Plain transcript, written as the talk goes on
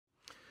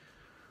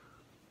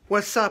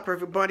What's up,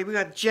 everybody? We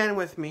got Jen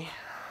with me.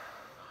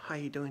 How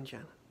you doing,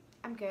 Jen?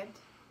 I'm good.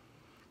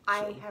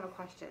 I have a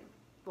question.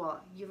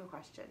 Well, you have a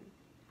question.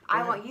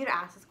 I want you to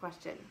ask this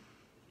question.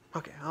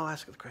 Okay, I'll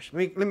ask the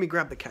question. Let me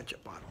grab the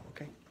ketchup bottle,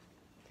 okay?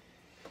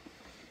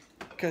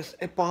 Because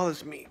it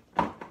bothers me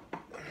It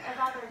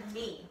bothers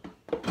me.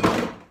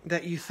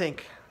 that you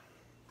think.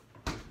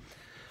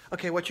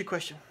 Okay, what's your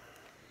question?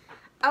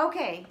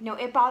 Okay, no,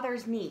 it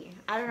bothers me.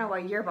 I don't know why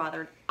you're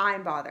bothered.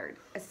 I'm bothered.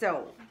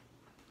 So,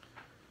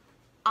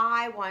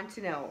 I want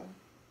to know.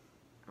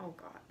 Oh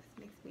God, this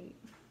makes me.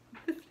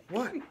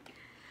 What?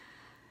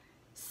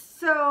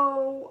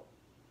 So,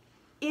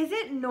 is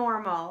it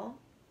normal?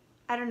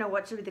 I don't know,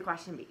 what should the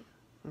question be?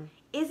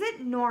 Is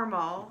it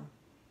normal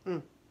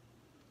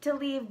to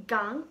leave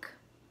gunk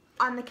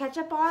on the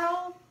ketchup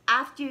bottle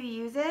after you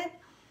use it?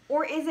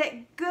 Or is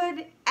it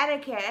good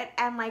etiquette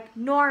and like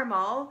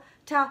normal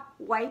to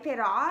wipe it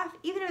off,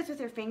 even if it's with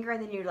your finger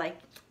and then you're like,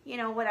 you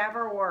know,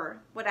 whatever or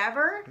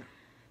whatever?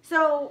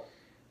 So,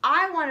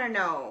 I want to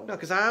know. No,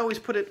 because I always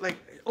put it like,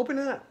 open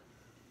it up.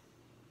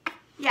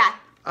 Yeah.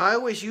 I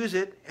always use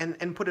it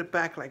and put it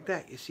back like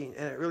that, you see, and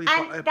it really,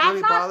 And it that's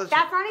really bothers me.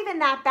 that's not even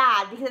that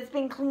bad because it's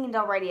been cleaned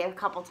already a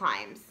couple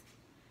times.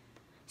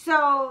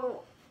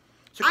 So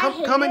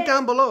Comment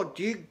down below.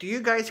 Do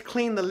you guys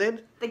clean the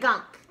lid? The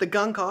gunk. The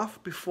gunk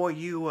off before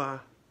you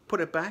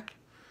put it back,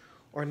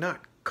 or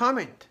not?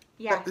 Comment.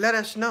 Yes. Let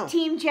us know.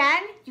 Team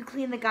Jen, you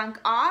clean the gunk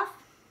off.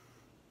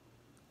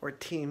 Or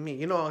Team Me.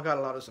 You know I got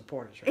a lot of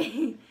supporters,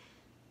 right?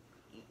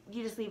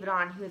 You just leave it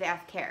on. Who the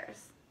F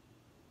cares?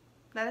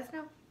 Let us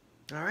know.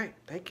 All right.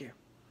 Thank you.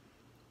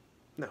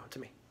 No, it's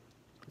me.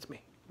 It's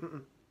me.